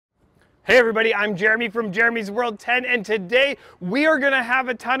Hey everybody, I'm Jeremy from Jeremy's World 10, and today we are gonna have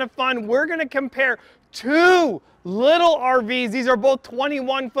a ton of fun. We're gonna compare two little RVs. These are both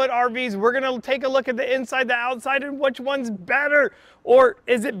 21-foot RVs. We're gonna take a look at the inside, the outside, and which one's better. Or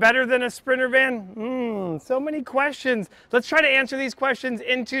is it better than a Sprinter van? So many questions. Let's try to answer these questions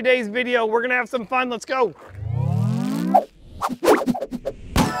in today's video. We're gonna have some fun, let's go.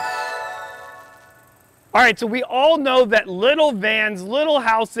 All right, so we all know that little vans, little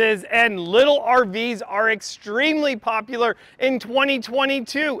houses, and little RVs are extremely popular in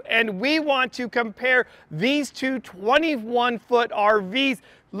 2022, and we want to compare these two 21-foot RVs.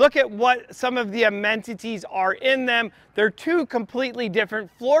 Look at what some of the amenities are in them. They're two completely different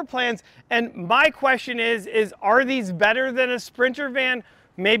floor plans, and my question is are these better than a Sprinter van?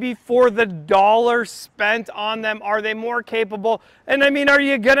 Maybe for the dollar spent on them, are they more capable? And I mean, are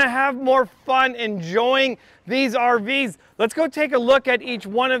you gonna have more fun enjoying these RVs? Let's go take a look at each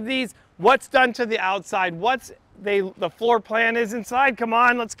one of these. What's done to the outside? What's the floor plan is inside? Come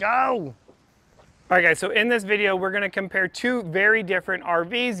on, let's go. All right guys, so in this video, we're gonna compare two very different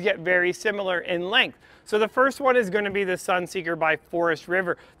RVs, yet very similar in length. So the first one is gonna be the Sunseeker by Forest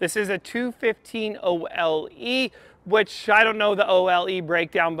River. This is a 215 OLE, which I don't know the OLE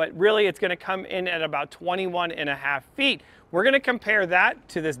breakdown, but really it's gonna come in at about 21.5 feet. We're gonna compare that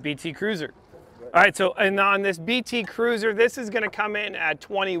to this BT Cruiser. All right, so and on this BT Cruiser, this is gonna come in at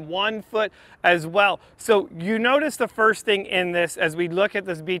 21 foot as well. So you notice the first thing in this, as we look at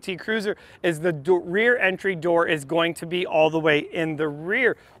this BT Cruiser, is the rear entry door is going to be all the way in the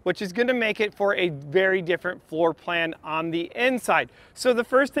rear, which is gonna make it for a very different floor plan on the inside. So the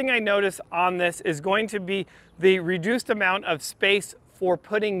first thing I notice on this is going to be the reduced amount of space for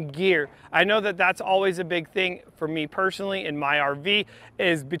putting gear. I know that that's always a big thing for me personally in my RV,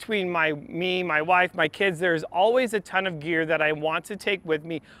 is between me, my wife, my kids, there's always a ton of gear that I want to take with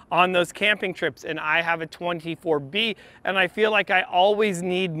me on those camping trips, and I have a 24B, and I feel like I always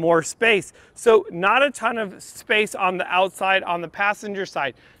need more space. So not a ton of space on the outside, on the passenger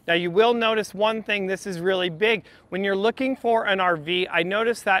side. Now you will notice one thing, this is really big. When you're looking for an RV, I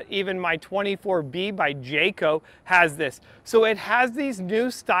noticed that even my 24B by Jayco has this. So it has these new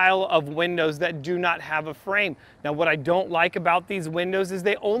style of windows that do not have a frame. Now what I don't like about these windows is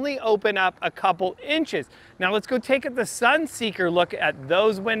they only open up a couple inches. Now let's go take the Sunseeker look at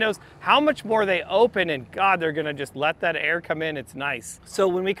those windows, how much more they open, and God, they're gonna just let that air come in, it's nice. So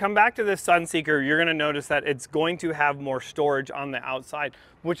when we come back to the Sunseeker, you're gonna notice that it's going to have more storage on the outside,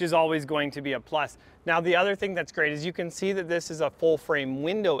 which is always going to be a plus. Now the other thing that's great is you can see that this is a full frame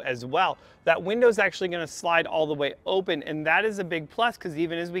window as well. That window is actually going to slide all the way open, and that is a big plus, because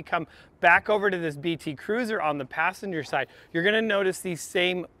even as we come back over to this BT Cruiser on the passenger side, you're going to notice these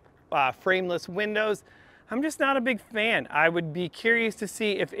same frameless windows. I'm just not a big fan. I would be curious to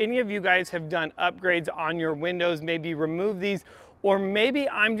see if any of you guys have done upgrades on your windows, maybe remove these, or maybe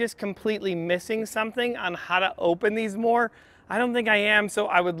I'm just completely missing something on how to open these more. I don't think I am, so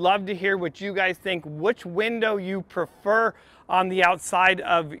I would love to hear what you guys think, which window you prefer on the outside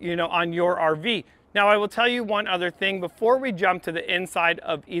of, on your RV. Now I will tell you one other thing before we jump to the inside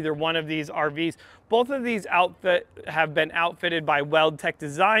of either one of these RVs. Both of these have been outfitted by Weld Tech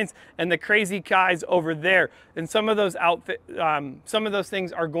Designs and the crazy guys over there. And some of those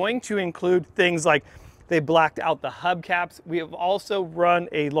things are going to include things like they blacked out the hubcaps. We have also run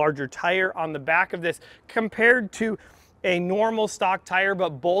a larger tire on the back of this compared to a normal stock tire,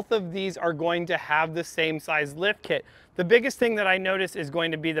 but both of these are going to have the same size lift kit. The biggest thing that I notice is going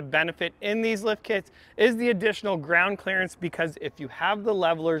to be the benefit in these lift kits is the additional ground clearance, because if you have the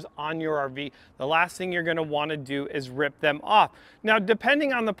levelers on your RV, the last thing you're going to want to do is rip them off. Now,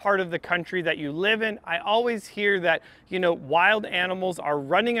 depending on the part of the country that you live in, I always hear that, wild animals are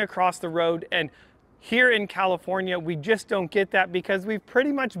running across the road, and here in California, we just don't get that because we've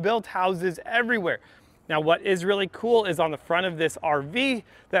pretty much built houses everywhere. Now what is really cool is on the front of this RV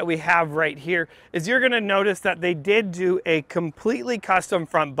that we have right here is you're gonna notice that they did do a completely custom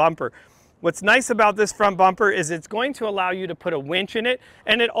front bumper. What's nice about this front bumper is it's going to allow you to put a winch in it,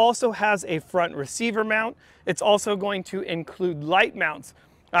 and it also has a front receiver mount. It's also going to include light mounts.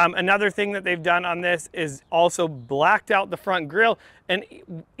 Another thing that they've done on this is also blacked out the front grille, and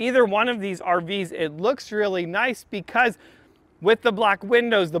either one of these RVs, it looks really nice because with the black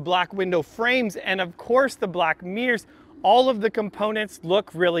windows, the black window frames, and of course the black mirrors, all of the components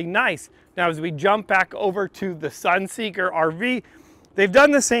look really nice. Now as we jump back over to the Sunseeker RV, they've done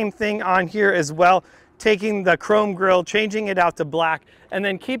the same thing on here as well, taking the chrome grille, changing it out to black, and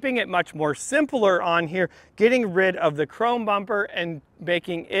then keeping it much more simpler on here, getting rid of the chrome bumper and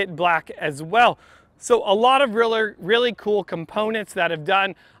making it black as well. So a lot of really cool components that have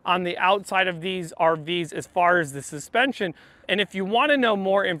done on the outside of these RVs as far as the suspension. And if you want to know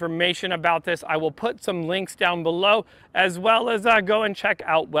more information about this, I will put some links down below, as well as go and check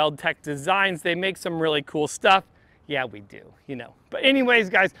out Weldtech Designs. They make some really cool stuff. Yeah, we do, you know. But anyways,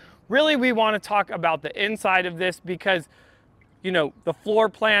 guys, really we want to talk about the inside of this because, you know, the floor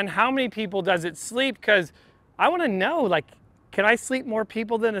plan, how many people does it sleep? Because I want to know, like, can I sleep more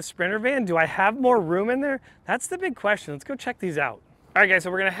people than a Sprinter van? Do I have more room in there? That's the big question. Let's go check these out. All right, guys,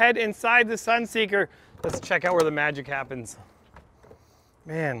 so we're gonna head inside the Sunseeker. Let's check out where the magic happens.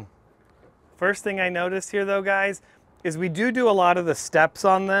 Man, first thing I noticed here though, guys, is we do a lot of the steps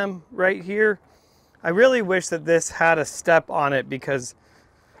on them right here. I really wish that this had a step on it because,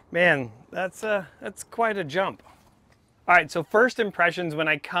 man, that's quite a jump. All right, so first impressions when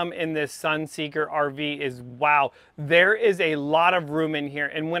I come in this Sunseeker RV is, wow, there is a lot of room in here.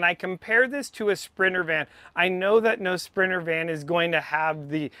 And when I compare this to a Sprinter van, I know that no Sprinter van is going to have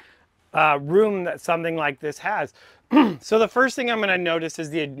the room that something like this has. So the first thing I'm going to notice is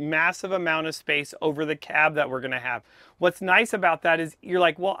the massive amount of space over the cab that we're going to have. What's nice about that is you're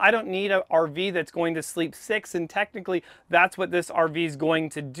like, well, I don't need an RV that's going to sleep 6, and technically that's what this RV is going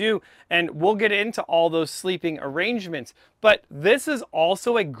to do. And we'll get into all those sleeping arrangements. But this is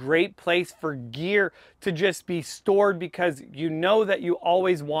also a great place for gear to just be stored because you know that you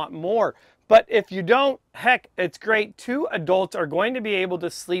always want more. But if you don't, heck, it's great. 2 adults are going to be able to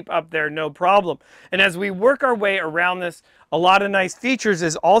sleep up there, no problem. And as we work our way around this, a lot of nice features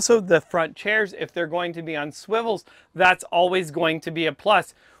is also the front chairs. If they're going to be on swivels, that's always going to be a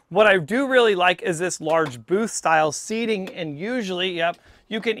plus. What I do really like is this large booth style seating, and usually, yep,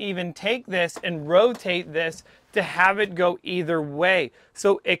 you can even take this and rotate this to have it go either way.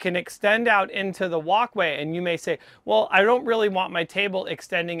 So it can extend out into the walkway, and you may say, well, I don't really want my table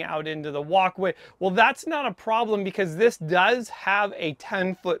extending out into the walkway. Well, that's not a problem because this does have a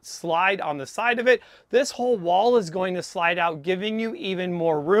 10-foot slide on the side of it. This whole wall is going to slide out, giving you even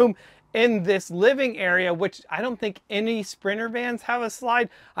more room in this living area, which I don't think any Sprinter vans have a slide.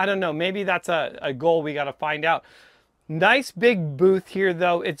 I don't know, maybe that's a goal we gotta find out. Nice big booth here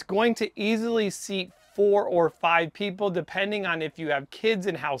though. It's going to easily seat 4 or 5 people depending on if you have kids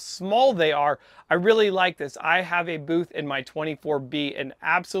and how small they are. I really like this. I have a booth in my 24B and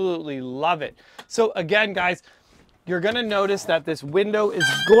absolutely love it. So again, guys, you're gonna notice that this window is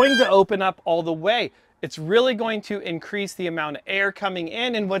going to open up all the way. It's really going to increase the amount of air coming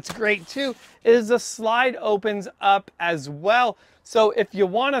in. And what's great too is the slide opens up as well. So if you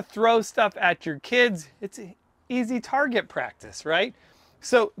want to throw stuff at your kids, it's easy target practice, right?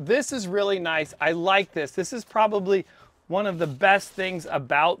 So this is really nice. I like this. This is probably one of the best things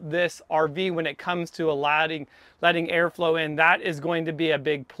about this RV when it comes to letting airflow in. That is going to be a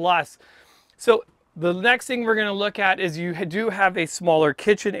big plus. So the next thing we're going to look at is you do have a smaller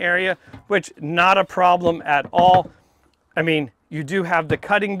kitchen area, which not a problem at all. I mean, you do have the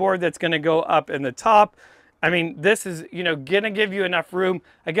cutting board that's going to go up in the top. I mean, this is, you know, going to give you enough room.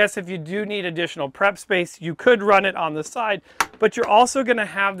 I guess if you do need additional prep space, you could run it on the side, but you're also going to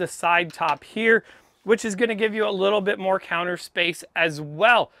have the side top here, which is going to give you a little bit more counter space as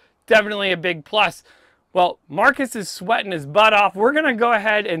well. Definitely a big plus. Well, Marcus is sweating his butt off. We're gonna go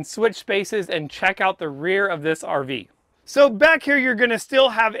ahead and switch spaces and check out the rear of this RV. So back here, you're gonna still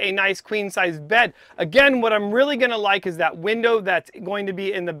have a nice queen size bed. Again, what I'm really gonna like is that window that's going to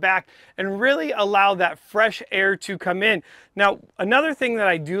be in the back and really allow that fresh air to come in. Now, another thing that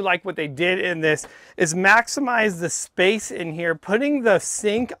I do like what they did in this is maximize the space in here, putting the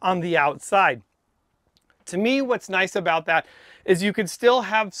sink on the outside. To me, what's nice about that is you could still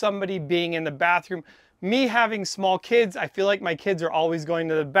have somebody being in the bathroom. Me having small kids, I feel like my kids are always going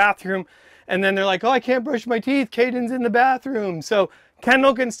to the bathroom and then they're like, oh, I can't brush my teeth. Caden's in the bathroom. So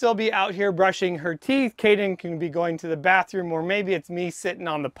Kendall can still be out here brushing her teeth. Caden can be going to the bathroom, or maybe it's me sitting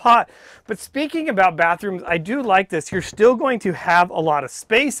on the pot. But speaking about bathrooms, I do like this. You're still going to have a lot of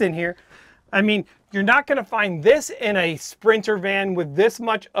space in here. I mean, you're not going to find this in a Sprinter van with this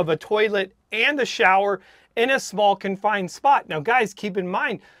much of a toilet and a shower in a small confined spot. Now, guys, keep in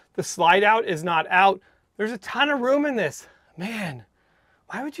mind, the slide out is not out. There's a ton of room in this. Man,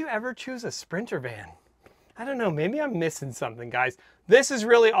 why would you ever choose a Sprinter van? I don't know, maybe I'm missing something, guys. This is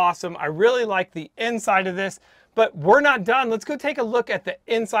really awesome. I really like the inside of this, but we're not done. Let's go take a look at the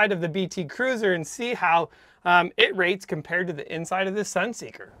inside of the BT Cruiser and see how it rates compared to the inside of the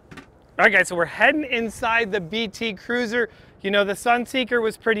Sunseeker. All right, guys, so we're heading inside the BT Cruiser. You know, the Sunseeker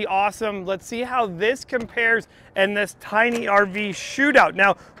was pretty awesome. Let's see how this compares in this tiny RV shootout.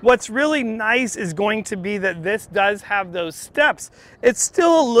 Now, what's really nice is going to be that this does have those steps. It's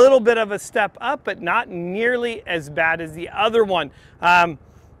still a little bit of a step up, but not nearly as bad as the other one.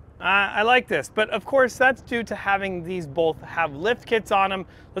 I like this, but of course that's due to having these both have lift kits on them.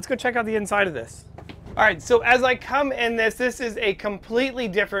 Let's go check out the inside of this. All right, so as I come in this is a completely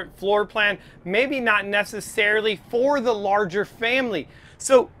different floor plan, maybe not necessarily for the larger family.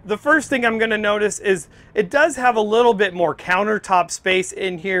 So the first thing I'm gonna notice is it does have a little bit more countertop space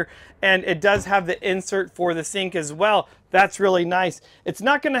in here, and it does have the insert for the sink as well. That's really nice. It's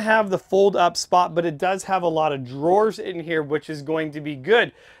not gonna have the fold up spot, but it does have a lot of drawers in here, which is going to be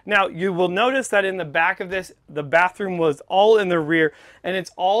good. Now, you will notice that in the back of this, the bathroom was all in the rear, and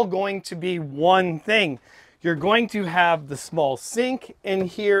it's all going to be one thing. You're going to have the small sink in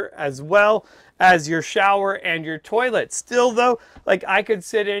here as well as your shower and your toilet. Still though, like I could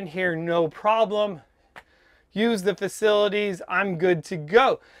sit in here no problem, use the facilities, I'm good to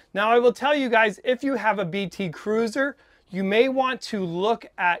go. Now I will tell you guys, if you have a BT Cruiser, you may want to look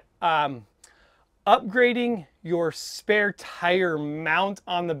at upgrading your spare tire mount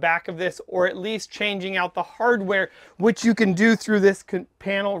on the back of this, or at least changing out the hardware, which you can do through this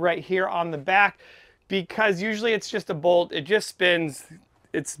panel right here on the back, because usually it's just a bolt, it just spins,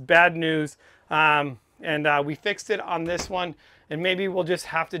 it's bad news. We fixed it on this one, and maybe we'll just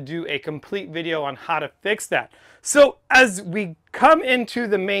have to do a complete video on how to fix that. So as we come into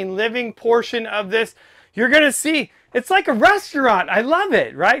the main living portion of this, you're gonna see it's like a restaurant. I love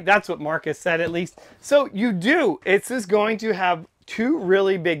it, right? That's what Marcus said, at least. So this is going to have two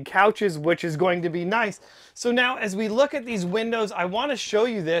really big couches, which is going to be nice. So now as we look at these windows, I want to show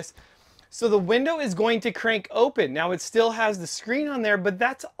you this. So the window is going to crank open. Now it still has the screen on there, but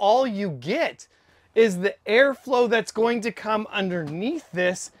that's all you get is the airflow that's going to come underneath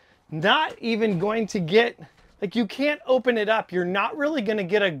this. Not even going to get, like, you can't open it up. You're not really going to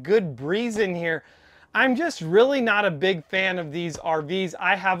get a good breeze in here. I'm just really not a big fan of these RVs.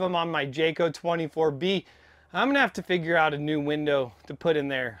 I have them on my Jayco 24B. I'm gonna have to figure out a new window to put in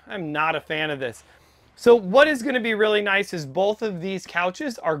there. I'm not a fan of this. So what is going to be really nice is both of these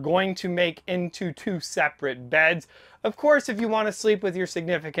couches are going to make into two separate beds. Of course, if you want to sleep with your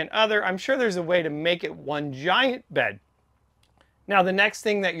significant other, I'm sure there's a way to make it one giant bed. Now, the next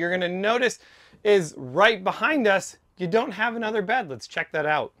thing that you're going to notice is right behind us, you don't have another bed. Let's check that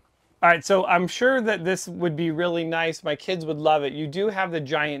out. All right, so I'm sure that this would be really nice. My kids would love it. You do have the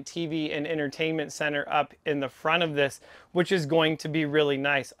giant TV and entertainment center up in the front of this, which is going to be really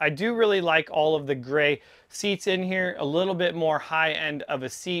nice. I do really like all of the gray seats in here, a little bit more high end of a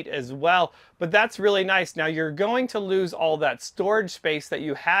seat as well, but that's really nice. Now you're going to lose all that storage space that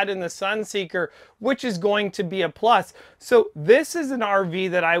you had in the Sunseeker, which is going to be a plus. So this is an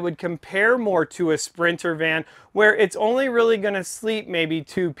RV that I would compare more to a Sprinter van, where it's only really going to sleep maybe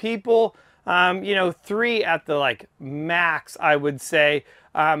two people, you know, three at the max, I would say.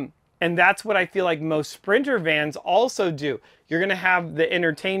 And that's what I feel like most Sprinter vans also do. You're gonna have the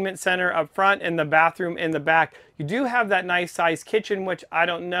entertainment center up front and the bathroom in the back. You do have that nice sized kitchen, which I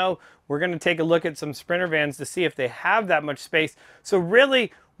don't know. We're gonna take a look at some Sprinter vans to see if they have that much space. So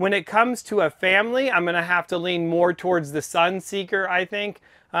really, when it comes to a family, I'm gonna have to lean more towards the Sunseeker, I think.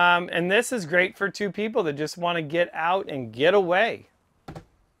 And this is great for two people that just wanna get out and get away.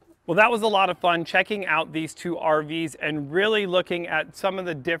 Well, that was a lot of fun checking out these two RVs and really looking at some of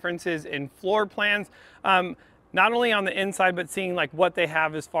the differences in floor plans, not only on the inside, but seeing like what they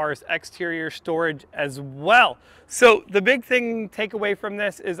have as far as exterior storage as well. So the big thing takeaway from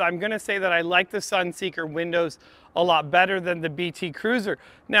this is I'm gonna say that I like the Sunseeker windows a lot better than the BT Cruiser.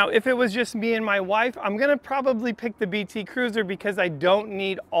 Now, if it was just me and my wife, I'm gonna probably pick the BT Cruiser because I don't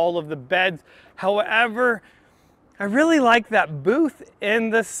need all of the beds. However, I really like that booth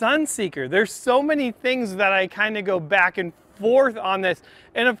in the Sunseeker. There's so many things that I kind of go back and forth on this.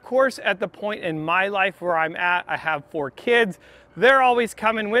 And of course, at the point in my life where I'm at, I have 4 kids. They're always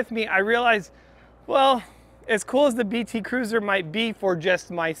coming with me. I realize, well, as cool as the BT Cruiser might be for just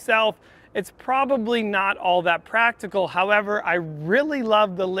myself, it's probably not all that practical. However, I really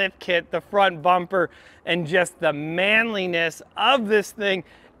love the lift kit, the front bumper, and just the manliness of this thing.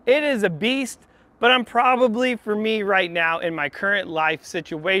 It is a beast. But I'm probably, for me right now in my current life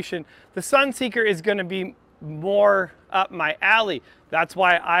situation, the Sunseeker is going to be more up my alley. That's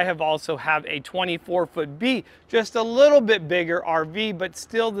why I have also have a 24-foot B, just a little bit bigger RV, but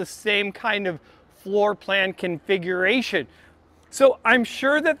still the same kind of floor plan configuration. So I'm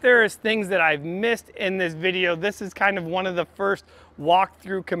sure that there is things that I've missed in this video. This is kind of one of the first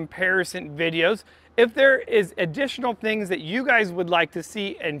walkthrough comparison videos. If there is additional things that you guys would like to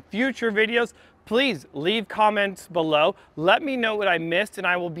see in future videos, please leave comments below. Let me know what I missed, and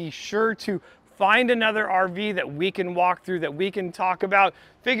I will be sure to find another RV that we can walk through, that we can talk about,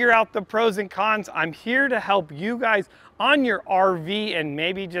 figure out the pros and cons. I'm here to help you guys on your RV and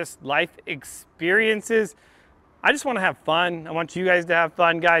maybe just life experiences. I just want to have fun. I want you guys to have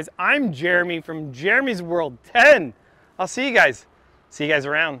fun, guys. I'm Jeremy from Jeremy's World 10. I'll see you guys. See you guys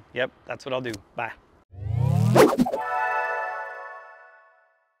around. Yep, that's what I'll do. Bye.